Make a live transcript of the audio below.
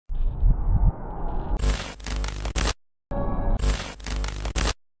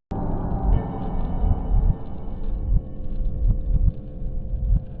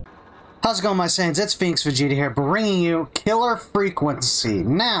How's it going, my saints? It's Phoenix Vegeta here, bringing you Killer Frequency.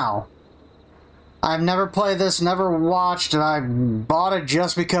 Now, I've never played this, never watched it. I bought it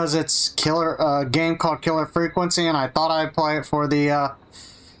just because it's a game called Killer Frequency, and I thought I'd play it for the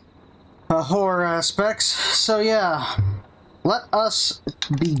horror aspects. So yeah, let us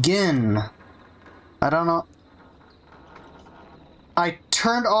begin. I don't know. I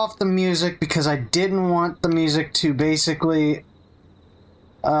turned off the music because I didn't want the music to basically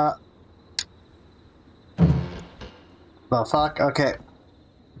the fuck? Okay.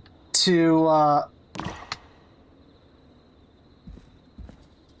 To,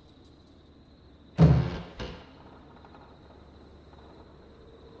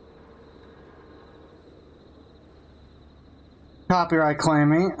 copyright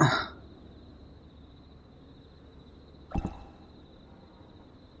claiming.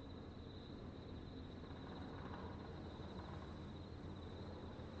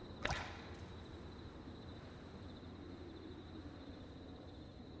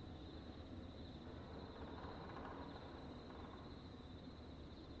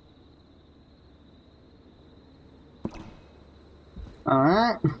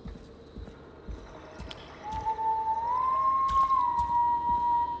 Alright.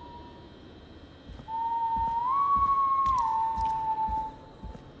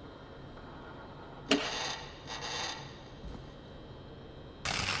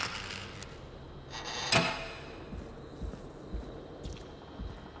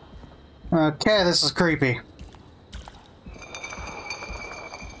 Okay, this is creepy.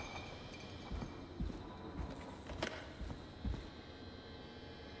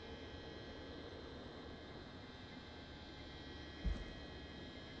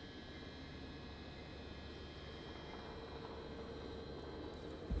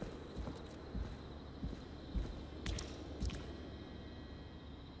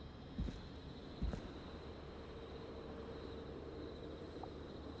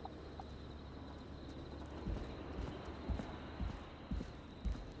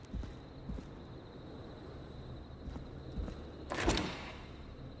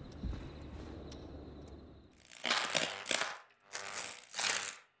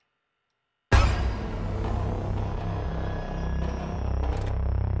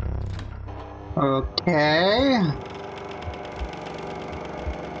 Okay.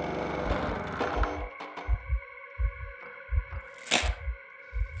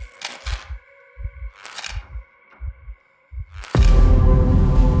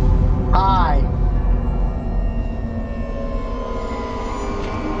 Hi.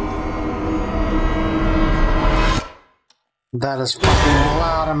 That is fucking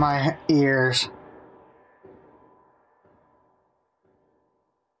loud in my ears.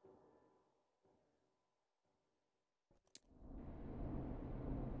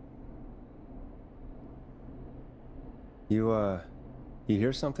 You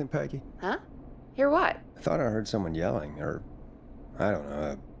hear something, Peggy? Huh? Hear what? I thought I heard someone yelling, or, I don't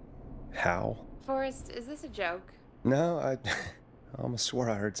know, a howl. Forrest, is this a joke? No, I almost swore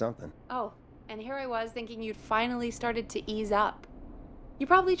I heard something. Oh, and here I was thinking you'd finally started to ease up. You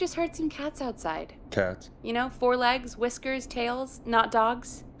probably just heard some cats outside. Cats? You know, 4 legs, whiskers, tails, not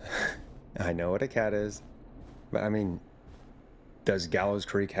dogs. I know what a cat is. But I mean, does Gallows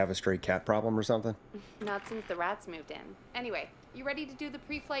Creek have a stray cat problem or something? Not since the rats moved in. Anyway, you ready to do the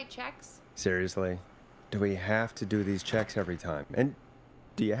pre-flight checks? Seriously? Do we have to do these checks every time? And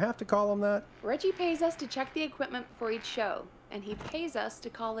do you have to call them that? Reggie pays us to check the equipment before each show, and he pays us to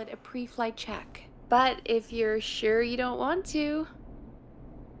call it a pre-flight check. But if you're sure you don't want to...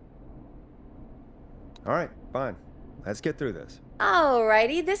 Alright, fine. Let's get through this.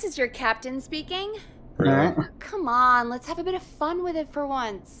 Alrighty, this is your captain speaking. Really? Come on, let's have a bit of fun with it for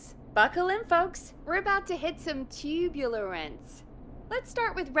once. Buckle in, folks. We're about to hit some turbulence. Let's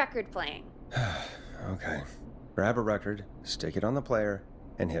start with record playing. Okay. Grab a record, stick it on the player,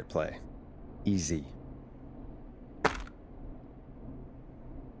 and hit play. Easy.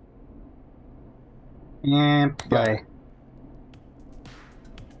 And play.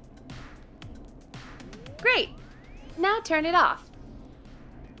 Great. Now turn it off.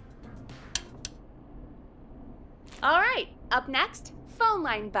 All right, up next, phone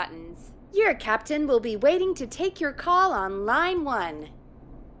line buttons. Your captain will be waiting to take your call on line 1.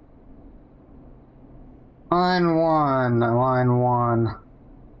 Line 1.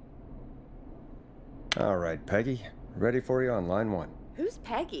 All right, Peggy. Ready for you on line 1. Who's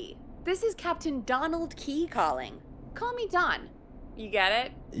Peggy? This is Captain Donald Key calling. Call me Don. You get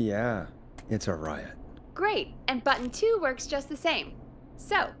it? Yeah, it's a riot. Great, and button 2 works just the same.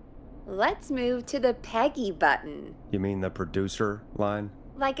 So, let's move to the Peggy button. You mean the producer line?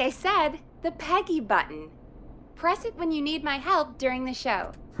 Like I said, the Peggy button. Press it when you need my help during the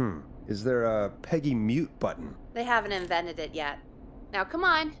show. Is there a Peggy mute button? They haven't invented it yet. Now come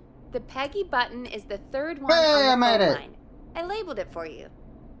on. The Peggy button is the third one Hey, I on the made phone it. line. I labeled it for you.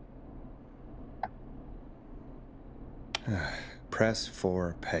 Press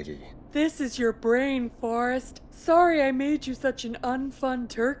for Peggy. This is your brain, Forrest. Sorry I made you such an unfun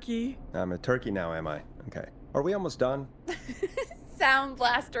turkey. I'm a turkey now, am I? Okay. Are we almost done? Sound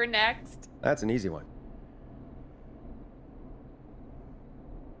blaster next. That's an easy one.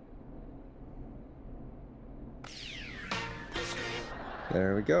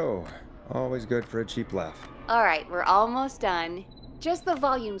 There we go. Always good for a cheap laugh. All right, we're almost done. Just the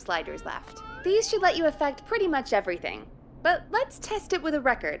volume sliders left. These should let you affect pretty much everything. But let's test it with a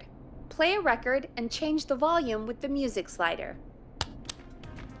record. Play a record and change the volume with the music slider.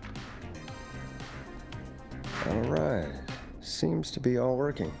 All right. Seems to be all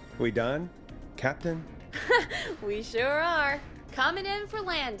working. We done, Captain? We sure are. Coming in for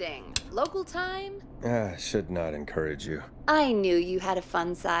landing. Local time? Should not encourage you. I knew you had a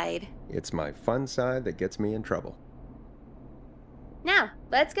fun side. It's my fun side that gets me in trouble. Now,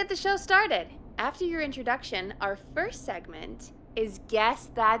 let's get the show started. After your introduction, our first segment is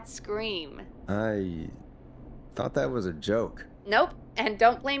Guess That Scream. I thought that was a joke. Nope, and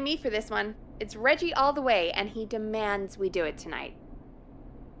don't blame me for this one. It's Reggie all the way, and he demands we do it tonight.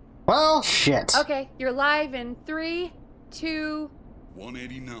 Well, shit. Okay, you're live in 3, 2...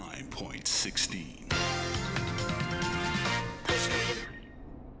 189.16.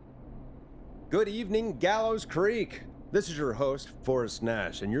 Good evening, Gallows Creek. This is your host, Forrest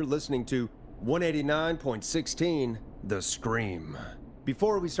Nash, and you're listening to 189.16, The Scream.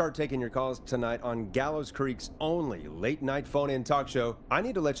 Before we start taking your calls tonight on Gallows Creek's only late-night phone-in talk show, I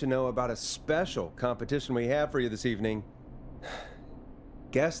need to let you know about a special competition we have for you this evening.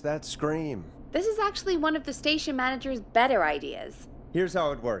 Guess That Scream. This is actually one of the station manager's better ideas. Here's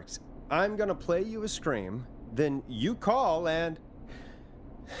how it works. I'm gonna play you a scream, then you call and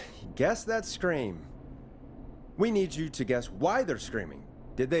guess that scream. We need you to guess why they're screaming.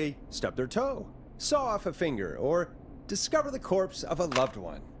 Did they stub their toe, saw off a finger, or discover the corpse of a loved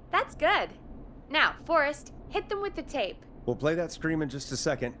one? That's good. Now, Forrest, hit them with the tape. We'll play that scream in just a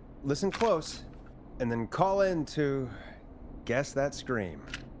second. Listen close, and then call in to guess that scream.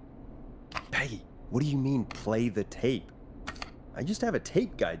 Peggy, what do you mean play the tape? I used to have a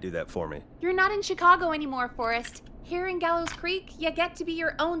tape guy do that for me. You're not in Chicago anymore, Forrest. Here in Gallows Creek, you get to be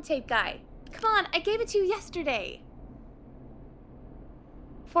your own tape guy. Come on, I gave it to you yesterday.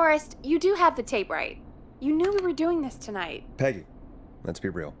 Forrest, you do have the tape right. You knew we were doing this tonight. Peggy, let's be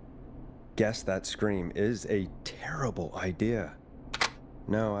real. Guess that scream is a terrible idea.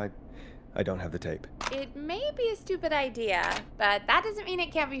 No, I don't have the tape. It may be a stupid idea, but that doesn't mean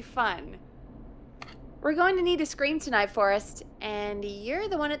it can't be fun. We're going to need a scream tonight, Forrest, and you're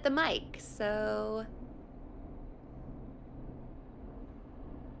the one at the mic, so...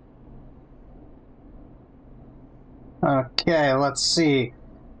 Okay, let's see.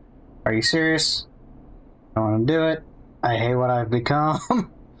 Are you serious? I want to do it. I hate what I've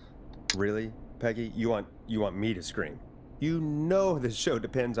become. Really, Peggy? You want me to scream? You know this show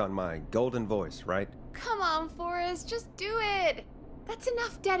depends on my golden voice, right? Come on, Forrest, just do it. That's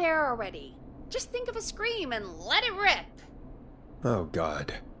enough dead air already. Just think of a scream and let it rip. Oh,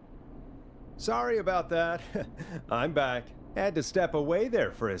 God. Sorry about that. I'm back. Had to step away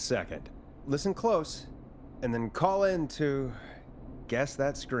there for a second. Listen close, and then call in to guess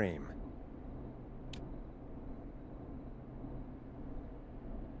that scream.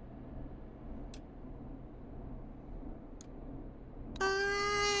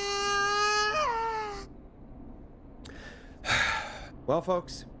 Well,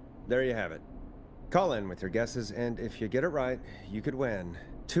 folks, there you have it. Call in with your guesses, and if you get it right, you could win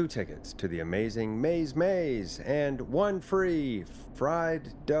 2 tickets to the amazing Maze and 1 free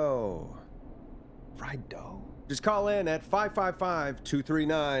fried dough. Fried dough? Just call in at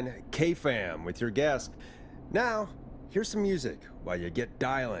 555-239-KFAM with your guess. Now, here's some music while you get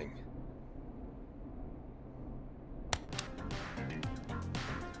dialing.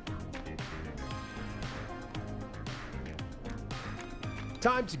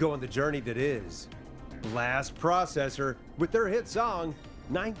 Time to go on the journey that is Blast Processor with their hit song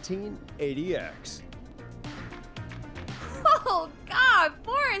 1980X. Oh, God,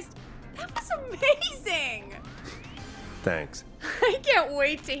 Forrest, that was amazing. Thanks. I can't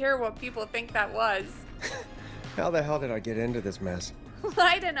wait to hear what people think that was. How the hell did I get into this mess?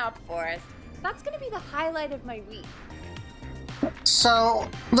 Lighten up, Forrest. That's gonna be the highlight of my week. So,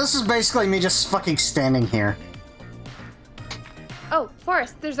 this is basically me just fucking standing here. Oh,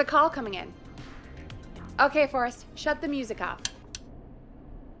 Forrest, there's a call coming in. Okay, Forrest, shut the music off.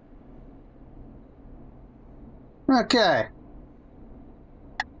 Okay.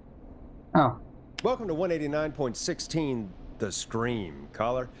 Oh. Welcome to 189.16, The Scream.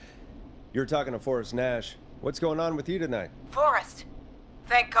 Caller, you're talking to Forrest Nash. What's going on with you tonight? Forrest!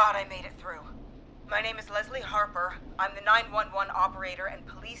 Thank God I made it through. My name is Leslie Harper. I'm the 911 operator and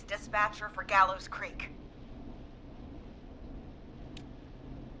police dispatcher for Gallows Creek.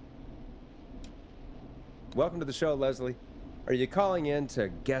 Welcome to the show, Leslie. Are you calling in to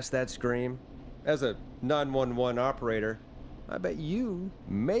guess that scream? As a 911 operator, I bet you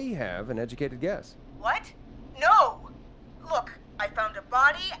may have an educated guess. What? No! Look, I found a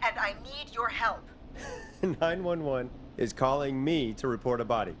body and I need your help. 911 is calling me to report a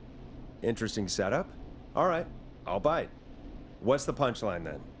body. Interesting setup. All right, I'll bite. What's the punchline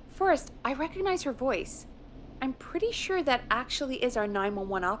then? Forrest, I recognize her voice. I'm pretty sure that actually is our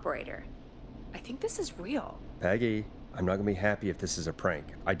 911 operator. I think this is real. Peggy, I'm not gonna be happy if this is a prank.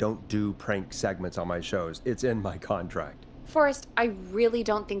 I don't do prank segments on my shows. It's in my contract. Forrest, I really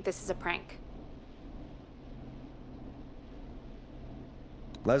don't think this is a prank.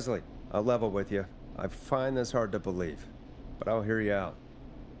 Leslie, I'll level with you. I find this hard to believe, but I'll hear you out.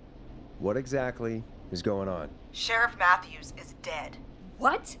 What exactly is going on? Sheriff Matthews is dead.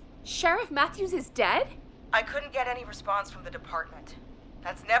 What? Sheriff Matthews is dead? I couldn't get any response from the department.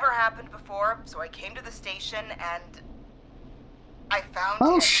 That's never happened before, so I came to the station and I found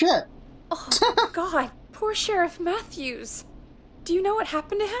Oh, him. shit. Oh, God. Poor Sheriff Matthews. Do you know what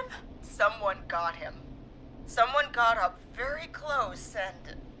happened to him? Someone got him. Someone got up very close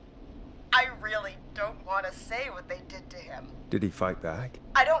and I really don't want to say what they did to him. Did he fight back?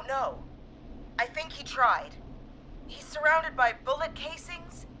 I don't know. I think he tried. He's surrounded by bullet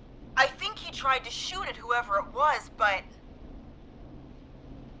casings. I think he tried to shoot at whoever it was, but...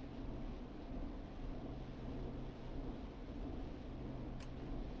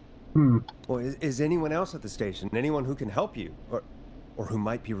 Well, is anyone else at the station? Anyone who can help you? Or who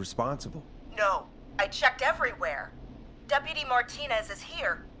might be responsible? No. I checked everywhere. Deputy Martinez is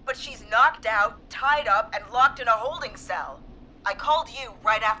here, but she's knocked out, tied up, and locked in a holding cell. I called you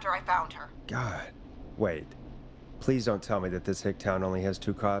right after I found her. God. Wait. Please don't tell me that this hick town only has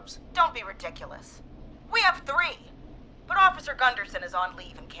 2 cops. Don't be ridiculous. We have 3. But Officer Gunderson is on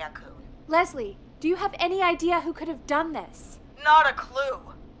leave in Cancun. Leslie, do you have any idea who could have done this? Not a clue.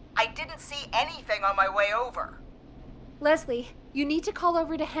 I didn't see anything on my way over. Leslie, you need to call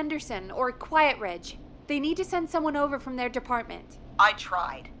over to Henderson or Quiet Ridge. They need to send someone over from their department. I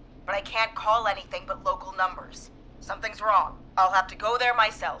tried, but I can't call anything but local numbers. Something's wrong. I'll have to go there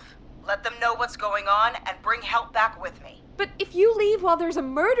myself. Let them know what's going on and bring help back with me. But if you leave while there's a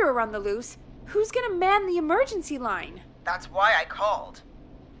murderer on the loose, who's gonna man the emergency line? That's why I called.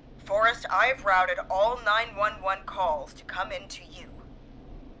 Forrest, I've routed all 911 calls to come in to you.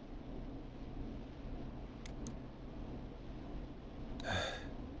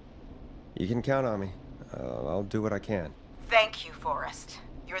 You can count on me. I'll do what I can. Thank you, Forrest.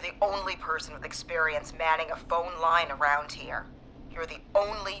 You're the only person with experience manning a phone line around here. You're the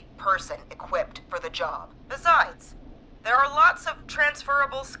only person equipped for the job. Besides, there are lots of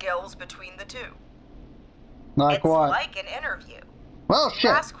transferable skills between the two. Like It's what? like an interview. Well, You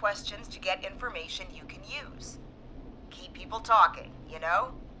shit. ask questions to get information you can use. Keep people talking, you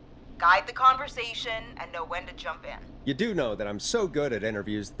know? Guide the conversation and know when to jump in. You do know that I'm so good at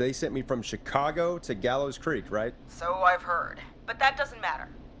interviews, they sent me from Chicago to Gallows Creek, right? So I've heard. But that doesn't matter.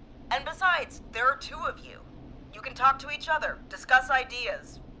 And besides, there are 2 of you. You can talk to each other, discuss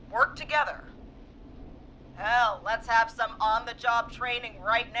ideas, work together. Hell, let's have some on-the-job training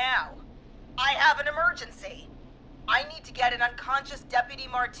right now. I have an emergency. I need to get an unconscious Deputy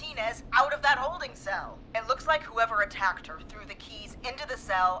Martinez out of that holding cell. It looks like whoever attacked her threw the keys into the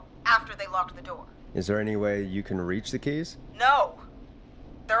cell after they locked the door. Is there any way you can reach the keys? No.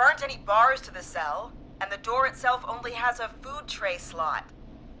 There aren't any bars to the cell, and the door itself only has a food tray slot.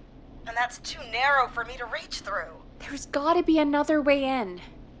 And that's too narrow for me to reach through. There's gotta be another way in.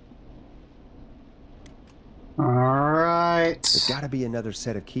 Alright. There's gotta be another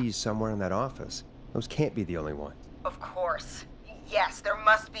set of keys somewhere in that office. Those can't be the only ones. Of course. Yes, there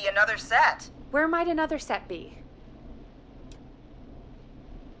must be another set. Where might another set be?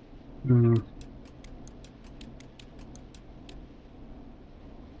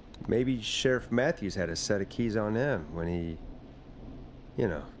 Maybe Sheriff Matthews had a set of keys on him when he... You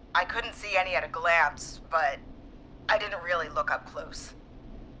know. I couldn't see any at a glance, but I didn't really look up close.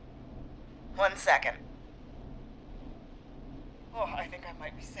 1 second. Oh, I think I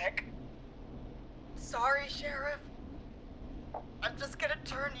might be sick. Sorry, Sheriff. I'm just gonna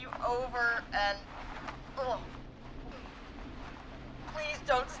turn you over and... Oh. Please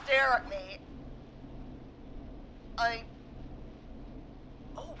don't stare at me.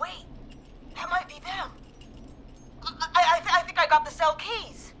 Oh, wait. That might be them. I think I got the cell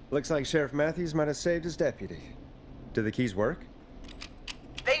keys. Looks like Sheriff Matthews might have saved his deputy. Do the keys work?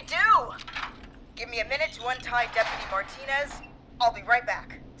 They do! Give me a minute to untie Deputy Martinez. I'll be right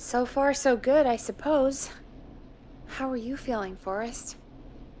back. So far, so good, I suppose. How are you feeling, Forrest?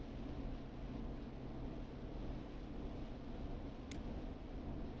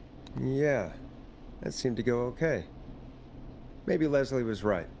 Yeah, that seemed to go okay. Maybe Leslie was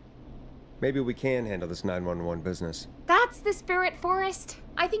right. Maybe we can handle this 911 business. That's the spirit, Forrest.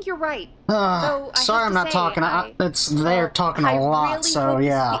 I think you're right. Though, Sorry I'm not talking. They're talking a lot, really so hope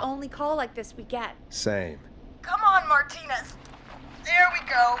yeah. This is the only call like this we get. Same. Come on, Martinez. There we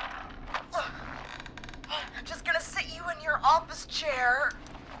go. I'm just gonna sit you in your office chair.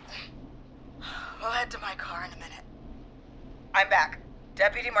 We'll head to my car in a minute. I'm back.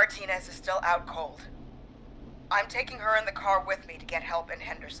 Deputy Martinez is still out cold. I'm taking her in the car with me to get help in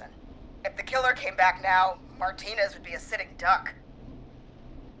Henderson. If the killer came back now, Martinez would be a sitting duck.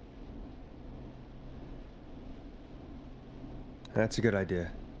 That's a good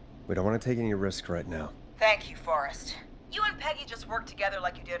idea. We don't want to take any risk right now. Thank you, Forrest. You and Peggy just worked together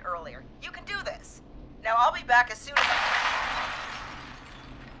like you did earlier. You can do this. Now I'll be back as soon as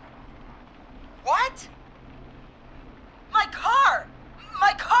What? My car!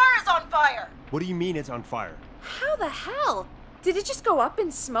 My car is on fire! What do you mean it's on fire? How the hell? Did it just go up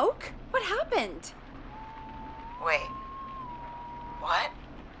in smoke? What happened? Wait. What?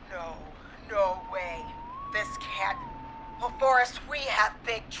 No way. This can't... Well, Forrest, we have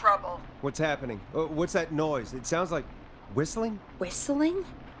big trouble. What's happening? What's that noise? It sounds like whistling? Whistling?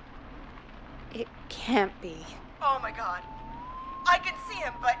 It can't be. Oh my god. I can see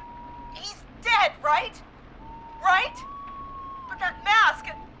him, but he's dead, right? Right? But that mask,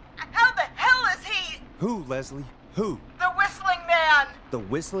 how the hell is he? Who, Leslie? Who? The Whistling Man! The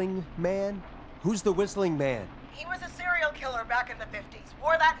Whistling Man? Who's the Whistling Man? He was a serial killer back in the 50s,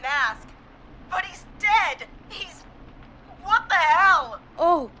 wore that mask. But he's dead! He's... What the hell?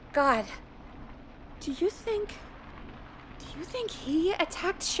 Oh, God. Do you think he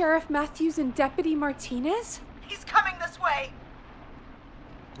attacked Sheriff Matthews and Deputy Martinez? He's coming this way.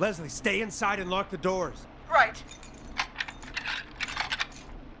 Leslie, stay inside and lock the doors. Right.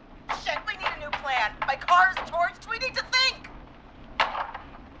 Shit, we need a new plan. My car's torched. We need to think.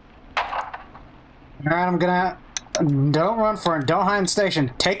 Alright, I'm gonna... Don't run for it. Don't hide in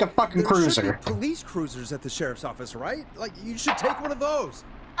station. Take a fucking There cruiser. should be police cruisers at the sheriff's office, right? Like, you should take one of those.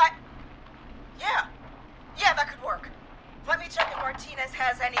 Yeah, that could work. Let me check if Martinez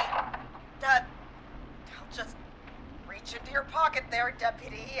has any... I'll just reach into your pocket there,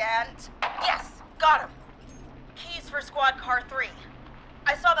 Deputy, and... Yes, got him. Keys for Squad Car 3.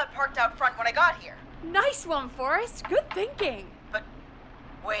 I saw that parked out front when I got here. Nice one, Forrest. Good thinking. But,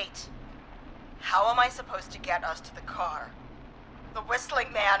 wait. How am I supposed to get us to the car? The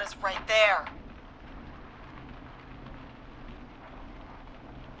Whistling Man is right there.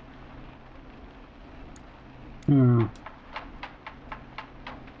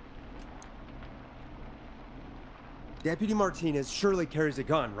 Deputy Martinez surely carries a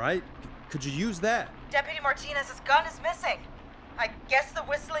gun, right? Could you use that? Deputy Martinez's gun is missing. I guess the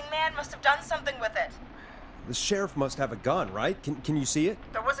Whistling Man must have done something with it. The sheriff must have a gun, right? Can you see it?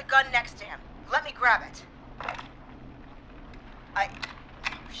 There was a gun next to him. Let me grab it.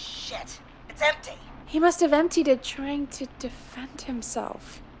 Shit. It's empty. He must have emptied it trying to defend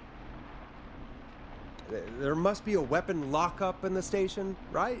himself. There must be a weapon lockup in the station,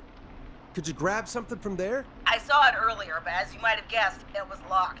 right? Could you grab something from there? I saw it earlier, but as you might have guessed, it was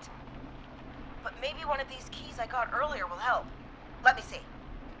locked. But maybe one of these keys I got earlier will help. Let me see.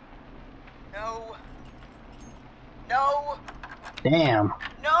 No. No. Damn.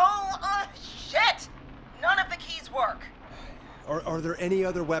 No. Shit. None of the keys work. Are there any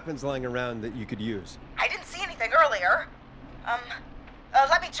other weapons lying around that you could use? I didn't see anything earlier.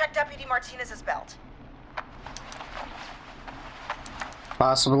 Let me check Deputy Martinez's belt.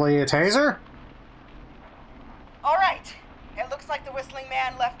 Possibly a taser? All right. It looks like the Whistling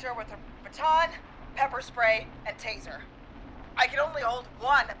Man left her with a baton, pepper spray, and taser. I can only hold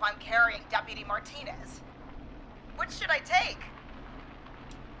one if I'm carrying Deputy Martinez. Which should I take?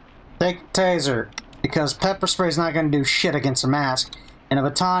 Take the taser. Because pepper spray's not gonna do shit against a mask. And a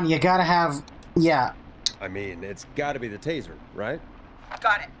baton, you gotta have... Yeah. I mean, it's gotta be the taser, right?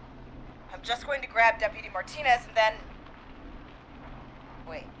 Got it. I'm just going to grab Deputy Martinez and then...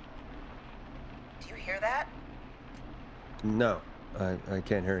 Wait. Do you hear that? No, I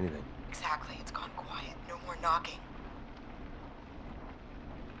can't hear anything. Exactly, it's gone quiet. No more knocking.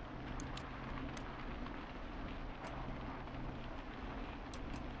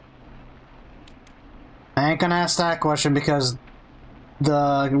 I ain't gonna ask that question because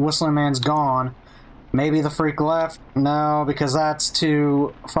the whistling man's gone. Maybe the freak left? No, because that's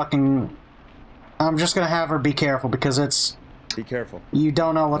too fucking... I'm just gonna have her be careful because it's... Be careful. You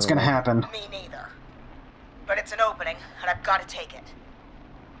don't know what's gonna happen. Me neither. But it's an opening, and I've got to take it.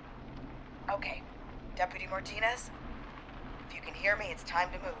 Okay, Deputy Martinez, if you can hear me, it's time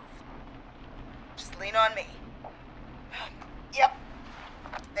to move. Just lean on me. Yep,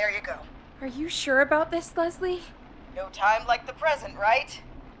 there you go. Are you sure about this, Leslie? No time like the present, right?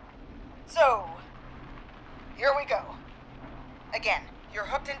 So, here we go. Again, you're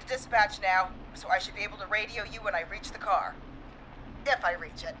hooked into dispatch now, so I should be able to radio you when I reach the car. If I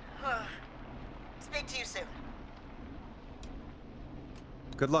reach it. Speak to you soon.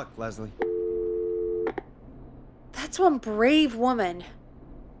 Good luck, Leslie. That's one brave woman.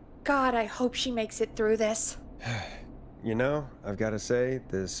 God, I hope she makes it through this. You know, I've got to say,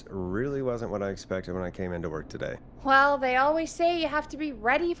 this really wasn't what I expected when I came into work today. Well, they always say you have to be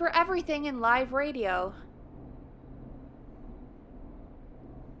ready for everything in live radio.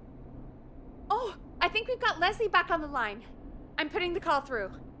 Oh, I think we've got Leslie back on the line. I'm putting the call through.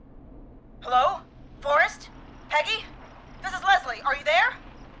 Hello? Forrest? Peggy? This is Leslie. Are you there?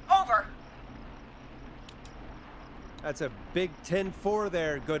 Over. That's a big 10-4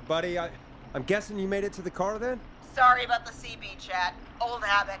 there, good buddy. I'm guessing you made it to the car then? Sorry about the CB chat. Old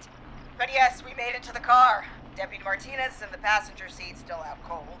habit. But yes, we made it to the car. Deputy Martinez in the passenger seat, still out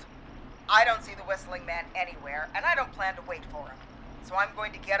cold. I don't see the whistling man anywhere, and I don't plan to wait for him. So I'm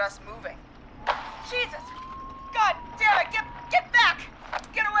going to get us moving. Jesus! God damn it! Get back!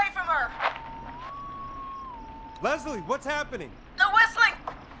 Get away from her! Leslie, what's happening? The whistling!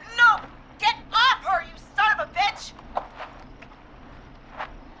 No! Get off her, you son of a bitch!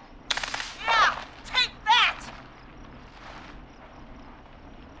 Yeah! Take that!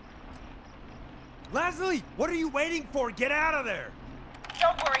 Leslie, what are you waiting for? Get out of there!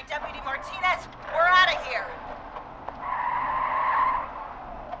 Don't worry, Deputy Martinez. We're out of here.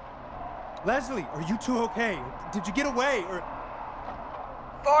 Leslie, are you two okay? Did you get away, or...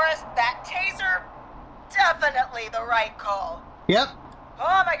 Forrest, that taser, definitely the right call. Yep.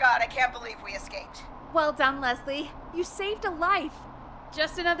 Oh my god, I can't believe we escaped. Well done, Leslie. You saved a life.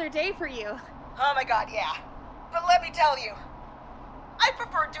 Just another day for you. Oh my god, yeah. But let me tell you, I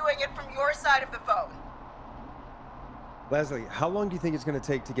prefer doing it from your side of the phone. Leslie, how long do you think it's going to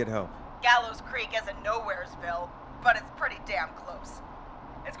take to get home? Gallows Creek isn't Nowheresville, but it's pretty damn close.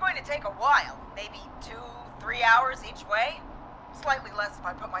 It's going to take a while, maybe 2-3 hours each way. Slightly less if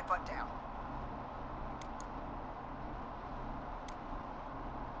I put my foot down.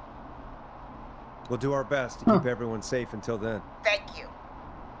 We'll do our best to keep everyone safe until then. Thank you.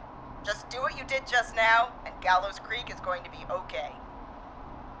 Just do what you did just now, and Gallows Creek is going to be okay.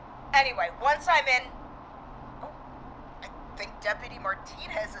 Anyway, once I'm in... Oh, I think Deputy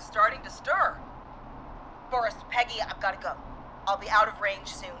Martinez is starting to stir. Forrest, Peggy, I've got to go. I'll be out of range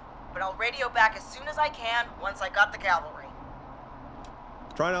soon, but I'll radio back as soon as I can once I got the cavalry.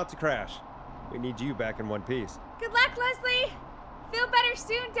 Try not to crash. We need you back in one piece. Good luck, Leslie. Feel better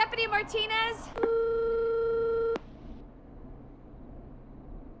soon, Deputy Martinez.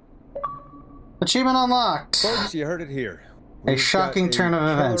 Achievement unlocked. Folks, you heard it here. A shocking turn of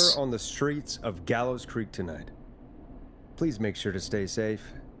events. On the streets of Gallows Creek tonight. Please make sure to stay safe.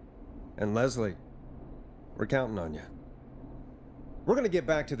 And Leslie, we're counting on you. We're going to get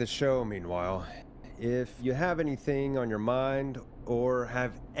back to the show meanwhile. If you have anything on your mind or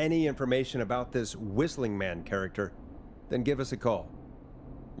have any information about this Whistling Man character, then give us a call.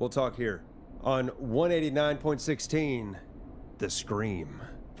 We'll talk here on 189.16, The Scream.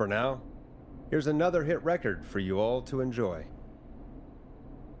 For now, here's another hit record for you all to enjoy.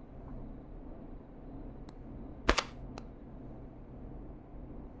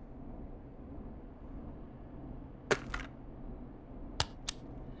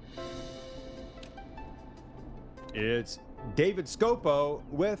 It's David Scopo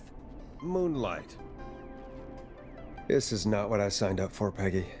with Moonlight. This is not what I signed up for,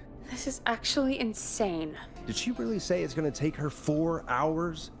 Peggy. This is actually insane. Did she really say it's gonna take her 4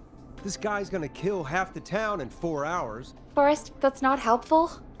 hours? This guy's gonna kill half the town in 4 hours. Forrest, that's not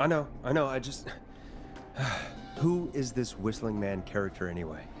helpful. I know, I just... Who is this Whistling Man character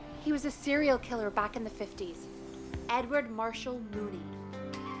anyway? He was a serial killer back in the 50s. Edward Marshall Mooney.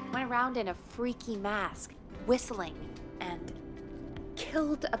 Went around in a freaky mask, whistling, and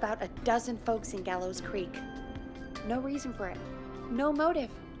killed about a dozen folks in Gallows Creek. No reason for it. No motive.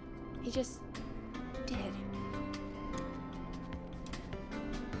 He just did.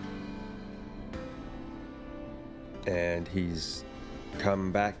 And he's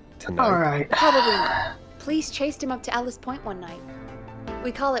come back tonight? Alright. Probably not. Police chased him up to Ellis Point one night.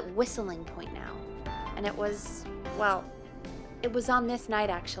 We call it Whistling Point now. And it was, well, it was on this night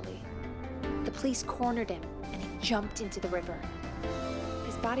actually. The police cornered him and he jumped into the river.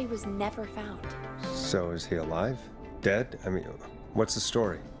 His body was never found. So is he alive? Dead? I mean, what's the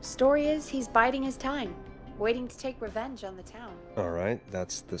story? Story is he's biding his time, waiting to take revenge on the town. Alright,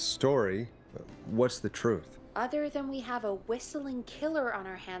 that's the story. What's the truth? Other than we have a whistling killer on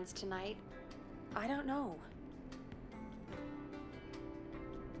our hands tonight, I don't know.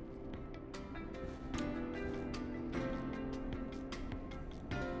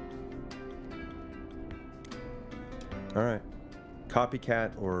 All right.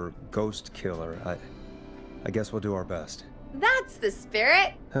 Copycat or ghost killer. I guess we'll do our best. That's the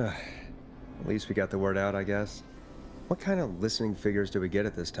spirit! At least we got the word out, I guess. What kind of listening figures do we get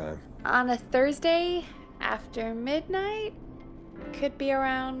at this time? On a Thursday after midnight? Could be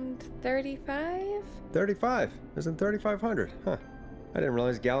around 35? 35? Isn't 3,500? Huh. I didn't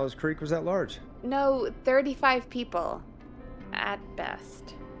realize Gallows Creek was that large. No, 35 people. At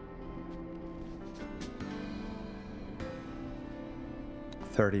best.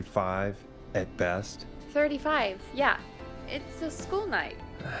 35 at best? 35, yeah. It's a school night.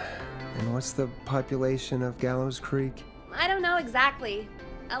 And what's the population of Gallows Creek? I don't know exactly.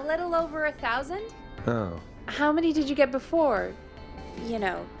 A little over 1,000? Oh. How many did you get before? You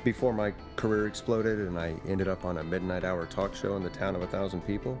know. Before my career exploded and I ended up on a midnight hour talk show in the town of 1,000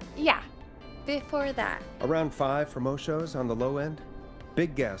 people? Yeah. Before that. Around 5 for most shows on the low end.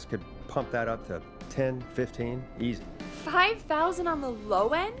 Big gas could pump that up to 10, 15, easy. 5,000 on the low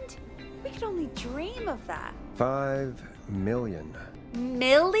end? We could only dream of that. 5 million.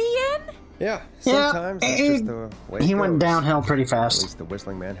 Million? Yeah, sometimes it's just the way he it went goes. downhill pretty At fast. least the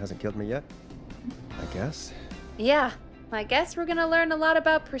Whistling Man hasn't killed me yet, I guess. Yeah. I guess we're gonna learn a lot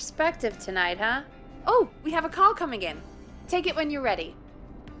about perspective tonight, huh? Oh, we have a call coming in. Take it when you're ready.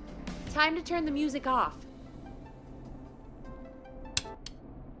 Time to turn the music off.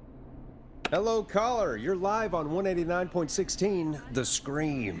 Hello, caller. You're live on 189.16, The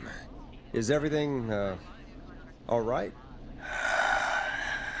Scream. Is everything, all right?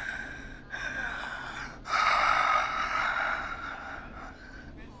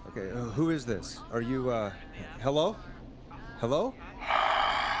 Okay, who is this? Are you, hello? Hello?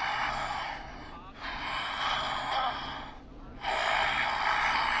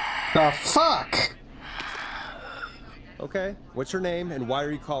 The fuck? Okay, what's your name and why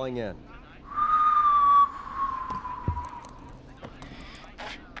are you calling in?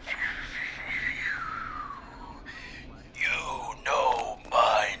 You know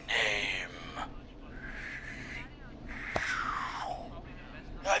my name.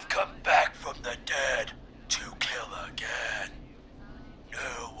 I've come back from the dead to kill again.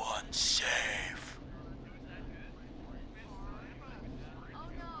 No one's safe.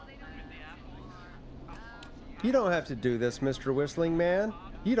 You don't have to do this, Mr. Whistling Man.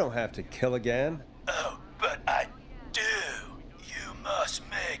 You don't have to kill again. Oh, but I do. You must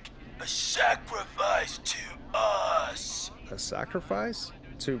make a sacrifice to us. A sacrifice?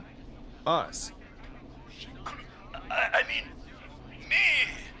 To us? I mean, me.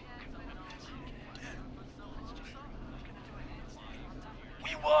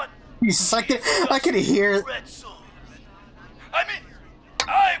 We want Jesus, I could hear. pretzels. I mean,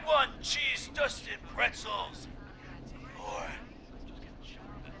 I want cheese-dusted pretzels. Or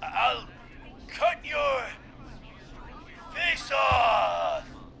I'll cut your face off.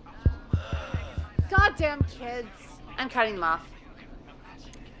 Goddamn kids. I'm cutting them off.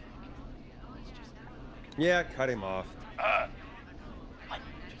 Yeah, cut him off.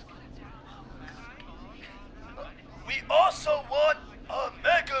 We also want a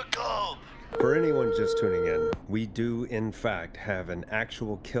mega gulp. For anyone just tuning in, we do, in fact, have an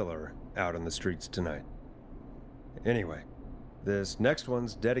actual killer out on the streets tonight. Anyway, this next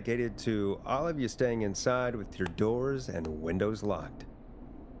one's dedicated to all of you staying inside with your doors and windows locked.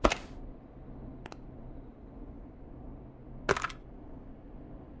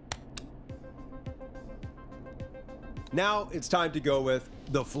 Now it's time to go with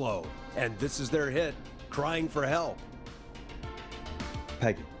The Flow, and this is their hit, Crying for Help.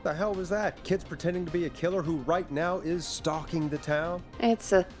 Peggy, the hell was that? Kids pretending to be a killer who right now is stalking the town?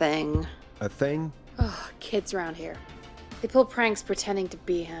 It's a thing. A thing? Oh, kids around here. They pull pranks pretending to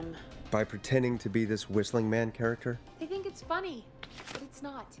be him. By pretending to be this Whistling Man character? They think it's funny, but it's it's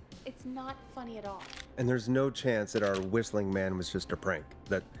not. It's not funny at all. And there's no chance that our whistling man was just a prank.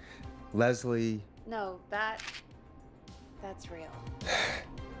 That Leslie... No, that's real.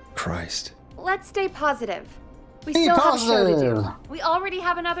 Christ. Let's stay positive. We Be still have a show to do. positive. We already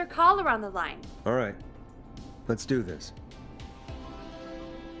have another caller on the line. All right. Let's do this.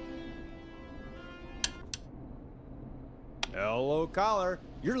 Hello, caller.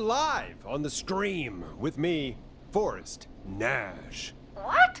 You're live on the Scream with me, Forrest Nash.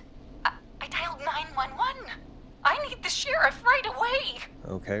 What? I dialed 911. I need the sheriff right away.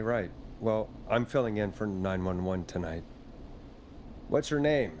 Okay, right. Well, I'm filling in for 911 tonight. What's your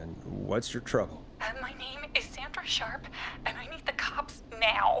name and what's your trouble? My name is Sandra Sharp, and I need the cops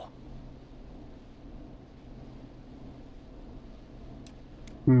now.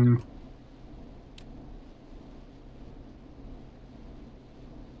 I'm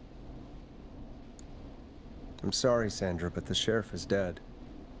sorry, Sandra, but the sheriff is dead.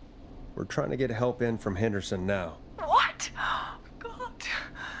 We're trying to get help in from Henderson now. What? God.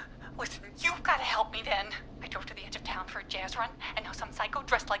 Listen, you've got to help me then. I drove to the edge of town for a jazz run, and now some psycho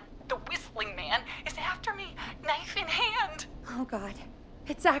dressed like the Whistling Man is after me, knife in hand. Oh God,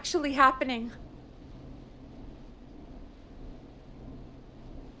 it's actually happening.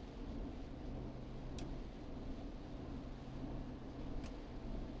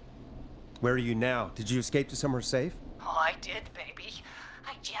 Where are you now? Did you escape to somewhere safe? Oh, I did, baby.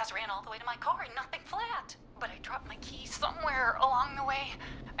 I jazz ran all the way to my car and nothing flat. But I dropped my keys somewhere along the way.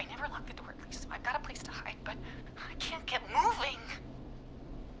 I never locked the door, at least, so I've got a place to hide, but I can't get moving.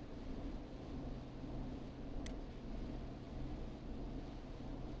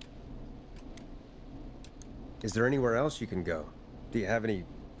 Is there anywhere else you can go? Do you have any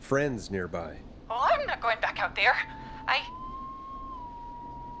friends nearby? Oh, I'm not going back out there.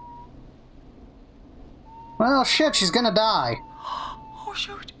 Well, shit, she's gonna die. Oh,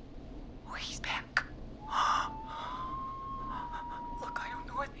 shoot. Oh, he's back. Look, I don't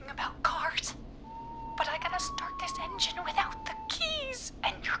know a thing about cars, but I gotta start this engine without the keys,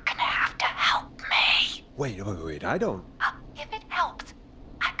 and you're gonna have to help me. Wait, I don't... If it helps,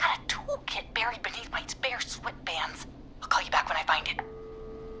 I've got a toolkit buried beneath my spare sweatbands. I'll call you back when I find it.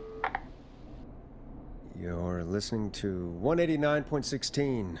 You're listening to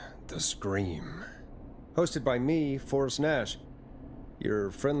 189.16, The Scream. Hosted by me, Forrest Nash,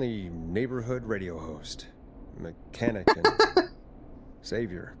 your friendly neighborhood radio host, mechanic, and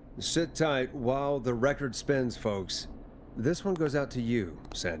savior. Sit tight while the record spins, folks. This one goes out to you,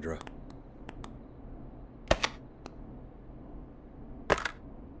 Sandra.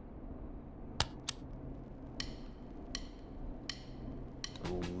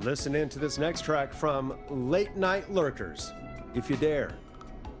 Listen in to this next track from Late Night Lurkers, if you dare.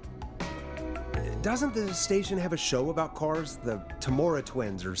 Doesn't the station have a show about cars? The Tamora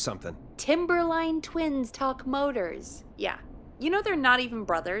twins or something? Timberline twins talk motors. Yeah. You know they're not even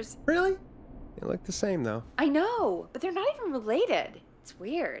brothers. Really? They look the same, though. I know, but they're not even related. It's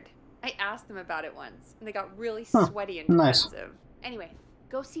weird. I asked them about it once, and they got really sweaty and nice. defensive. Anyway,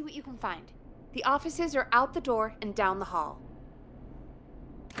 go see what you can find. The offices are out the door and down the hall.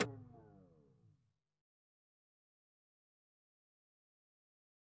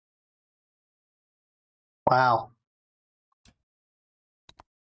 Wow.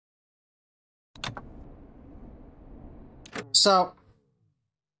 So,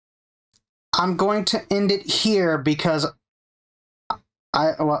 I'm going to end it here because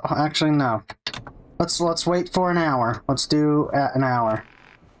well, actually, no. Let's wait for an hour. Let's do an hour.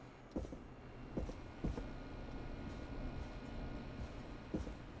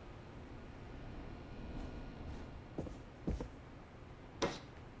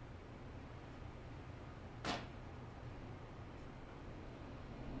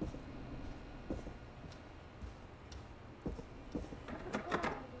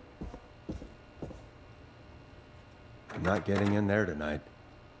 I'm not getting in there tonight.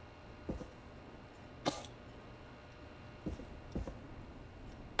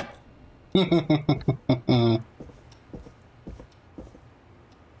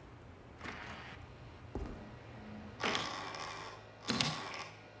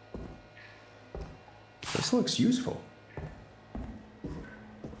 This looks useful.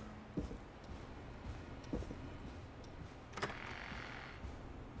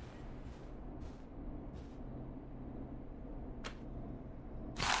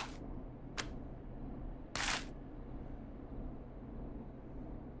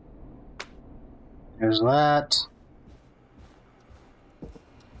 There's that.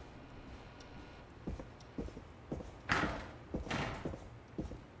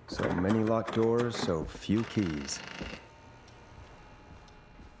 So many locked doors, so few keys.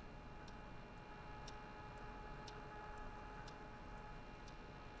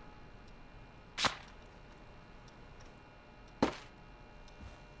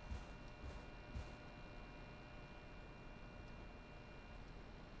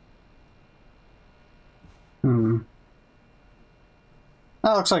 Hmm.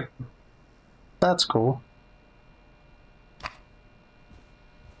 That looks like... That's cool.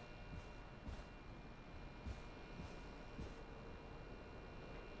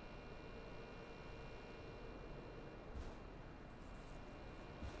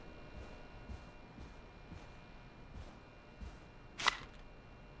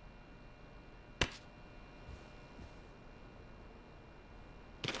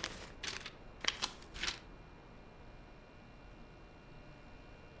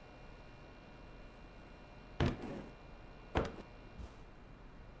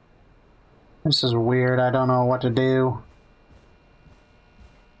 This is weird. I don't know what to do.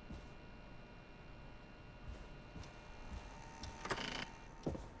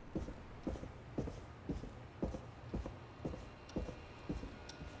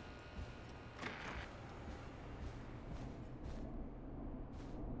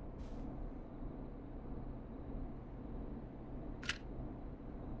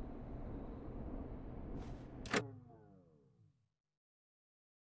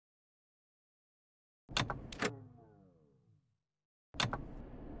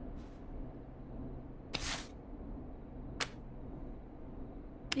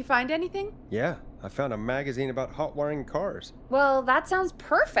 You find anything? Yeah, I found a magazine about hot wiring cars. Well, that sounds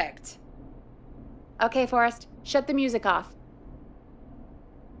perfect. Okay, Forrest, shut the music off.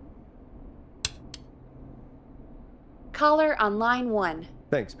 Caller on line 1.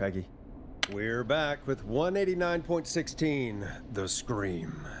 Thanks, Peggy. We're back with 189.16, The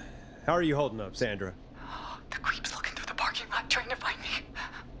Scream. How are you holding up, Sandra? The creep's looking through the parking lot trying to find me.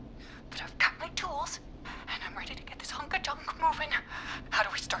 But I've got my tools, and I'm ready to get this hunk of junk moving. How do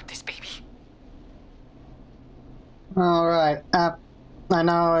we start this baby? Alright, I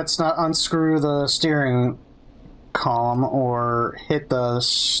know it's not unscrew the steering column or hit the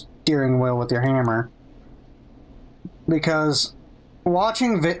steering wheel with your hammer. Because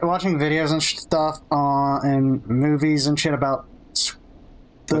watching videos and stuff and movies and shit about Put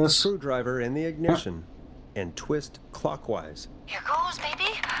the this... screwdriver in the ignition and twist clockwise. Here goes,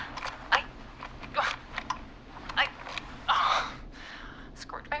 baby.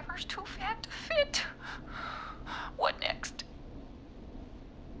 Screwdriver's too fat to fit. What next?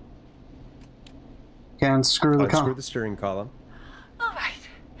 Can screw the Unscrew column. the steering column. All right.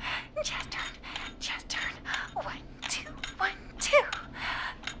 Just turn. Just turn. 1, 2, 1, 2. Oh,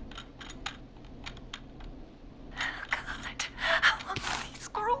 God. How long are these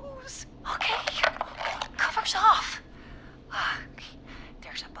screws? Okay. Cover's off. Okay.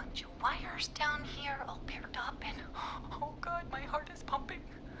 There's a bunch of wires down here all paired up and... Oh, God, my heart is pumping.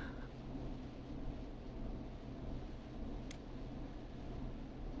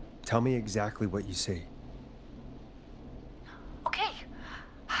 Tell me exactly what you see. Okay,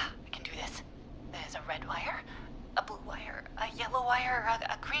 I can do this. There's a red wire, a blue wire, a yellow wire,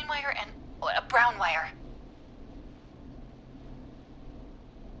 a green wire, and a brown wire.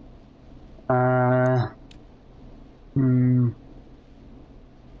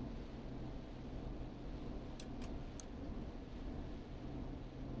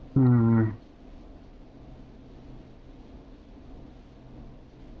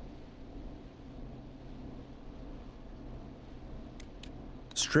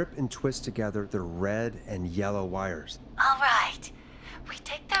 Strip and twist together the red and yellow wires. All right, we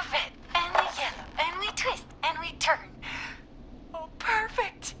take the red and the yellow, and we twist, and we turn. Oh,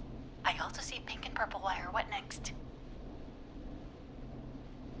 perfect. I also see pink and purple wire. What next?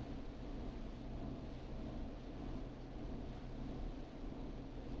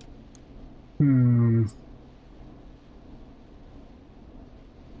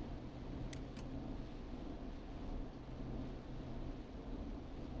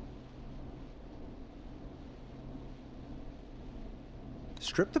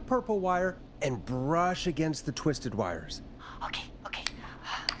 Strip the purple wire and brush against the twisted wires. Okay.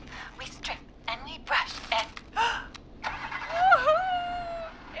 We strip, and we brush, and...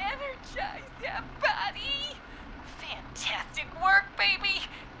 Energize that body! Fantastic work, baby!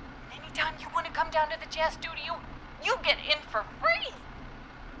 Anytime you want to come down to the jazz studio, you get in for free!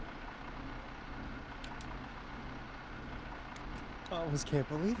 I almost can't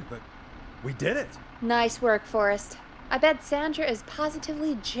believe it, but we did it! Nice work, Forrest. I bet Sandra is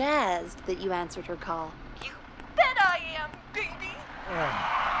positively jazzed that you answered her call. You bet I am, baby!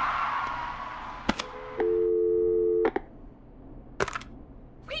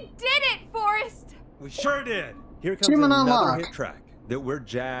 We did it, Forrest! We sure did! Here comes Achievement another unlocked. hit track that we're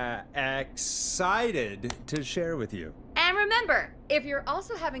excited to share with you. And remember remember, if you're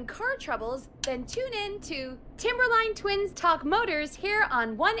also having car troubles, then tune in to Timberline Twins Talk Motors here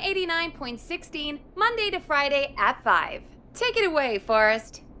on 189.16, Monday to Friday at 5. Take it away,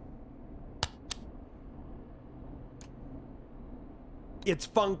 Forrest. It's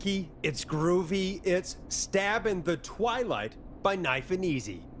funky, it's groovy, it's stabbing the twilight by knife and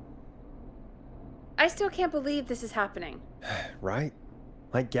easy. I still can't believe this is happening. Right?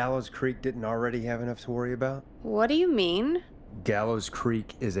 Like Gallows Creek didn't already have enough to worry about? What do you mean? Gallows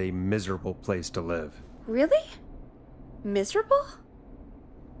Creek is a miserable place to live. Really? Miserable?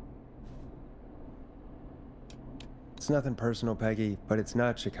 It's nothing personal, Peggy, but it's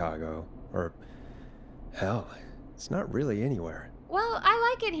not Chicago. Or, hell, it's not really anywhere. Well,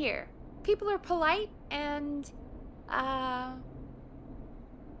 I like it here. People are polite and,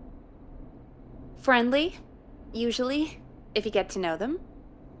 friendly, usually, if you get to know them.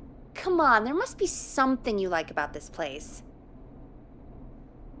 Come on, there must be something you like about this place.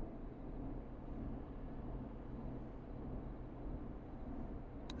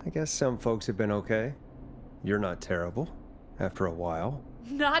 I guess some folks have been okay. You're not terrible, after a while.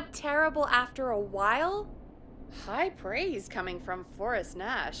 Not terrible after a while? High praise coming from Forrest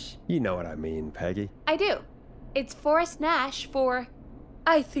Nash. You know what I mean, Peggy. I do. It's Forrest Nash for,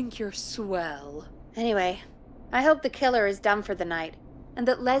 I think you're swell. Anyway, I hope the killer is done for the night, and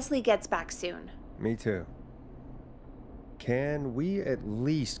that Leslie gets back soon. Me too. Can we at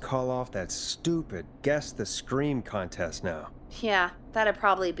least call off that stupid Guess the Scream contest now? Yeah, that'd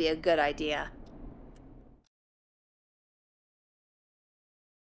probably be a good idea.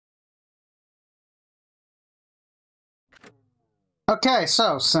 Okay,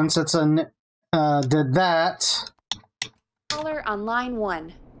 so since it's did that, Caller on line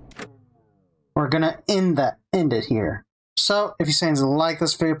 1. we're gonna end it here. So if you say like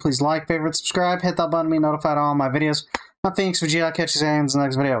this video, please like, favorite, subscribe, hit that button to be notified of all my videos. I'm Phoenix Vegeta. I'll catch you in the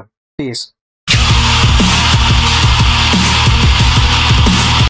next video. Peace.